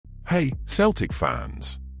Hey, Celtic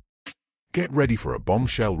fans! Get ready for a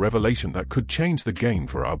bombshell revelation that could change the game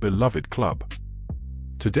for our beloved club.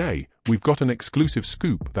 Today, we've got an exclusive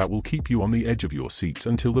scoop that will keep you on the edge of your seats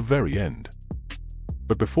until the very end.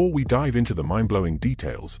 But before we dive into the mind-blowing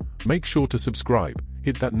details, make sure to subscribe,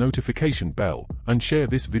 hit that notification bell, and share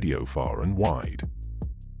this video far and wide.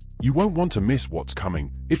 You won't want to miss what's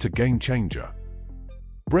coming. It's a game changer.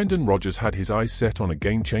 Brendan Rodgers had his eyes set on a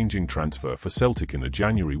game-changing transfer for Celtic in the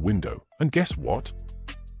January window, and guess what?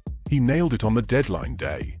 He nailed it on the deadline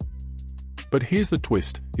day. But here's the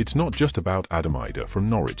twist, it's not just about Adam Idah from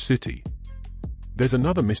Norwich City. There's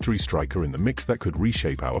another mystery striker in the mix that could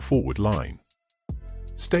reshape our forward line.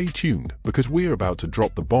 Stay tuned, because we're about to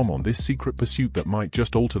drop the bomb on this secret pursuit that might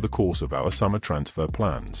just alter the course of our summer transfer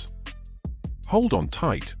plans. Hold on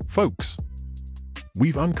tight, folks!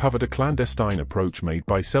 We've uncovered a clandestine approach made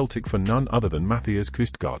by Celtic for none other than Mathias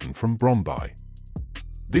Kvistgaarden from Brøndby.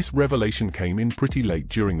 This revelation came in pretty late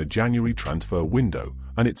during the January transfer window,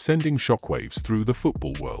 and it's sending shockwaves through the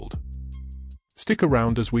football world. Stick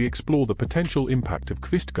around as we explore the potential impact of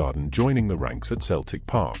Kvistgaarden joining the ranks at Celtic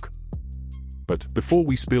Park. But before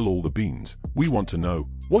we spill all the beans, we want to know,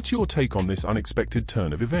 what's your take on this unexpected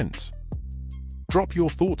turn of events? Drop your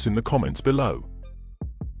thoughts in the comments below.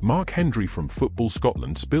 Mark Hendry from Football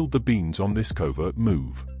Scotland spilled the beans on this covert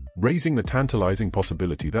move, raising the tantalising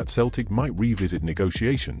possibility that Celtic might revisit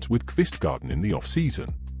negotiations with Kvistgaarden in the off-season.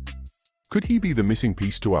 Could he be the missing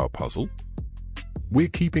piece to our puzzle? We're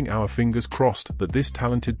keeping our fingers crossed that this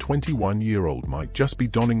talented 21-year-old might just be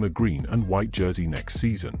donning the green and white jersey next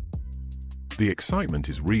season. The excitement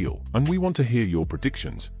is real, and we want to hear your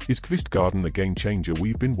predictions. Is Kvistgaarden the game-changer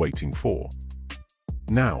we've been waiting for?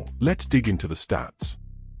 Now, let's dig into the stats.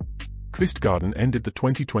 Kvistgaarden ended the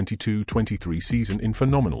 2022-23 season in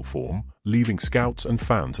phenomenal form, leaving scouts and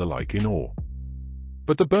fans alike in awe.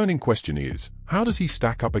 But the burning question is, how does he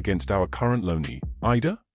stack up against our current loanee,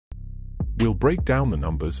 Idah? We'll break down the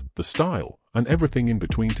numbers, the style, and everything in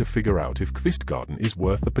between to figure out if Kvistgaarden is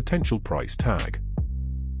worth the potential price tag.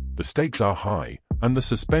 The stakes are high, and the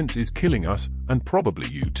suspense is killing us, and probably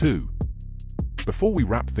you too. Before we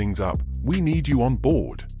wrap things up, we need you on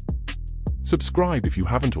board. Subscribe if you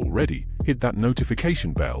haven't already, hit that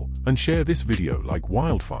notification bell, and share this video like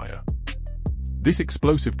wildfire. This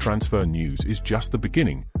explosive transfer news is just the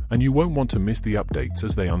beginning, and you won't want to miss the updates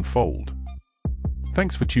as they unfold.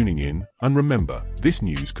 Thanks for tuning in, and remember, this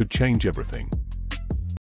news could change everything.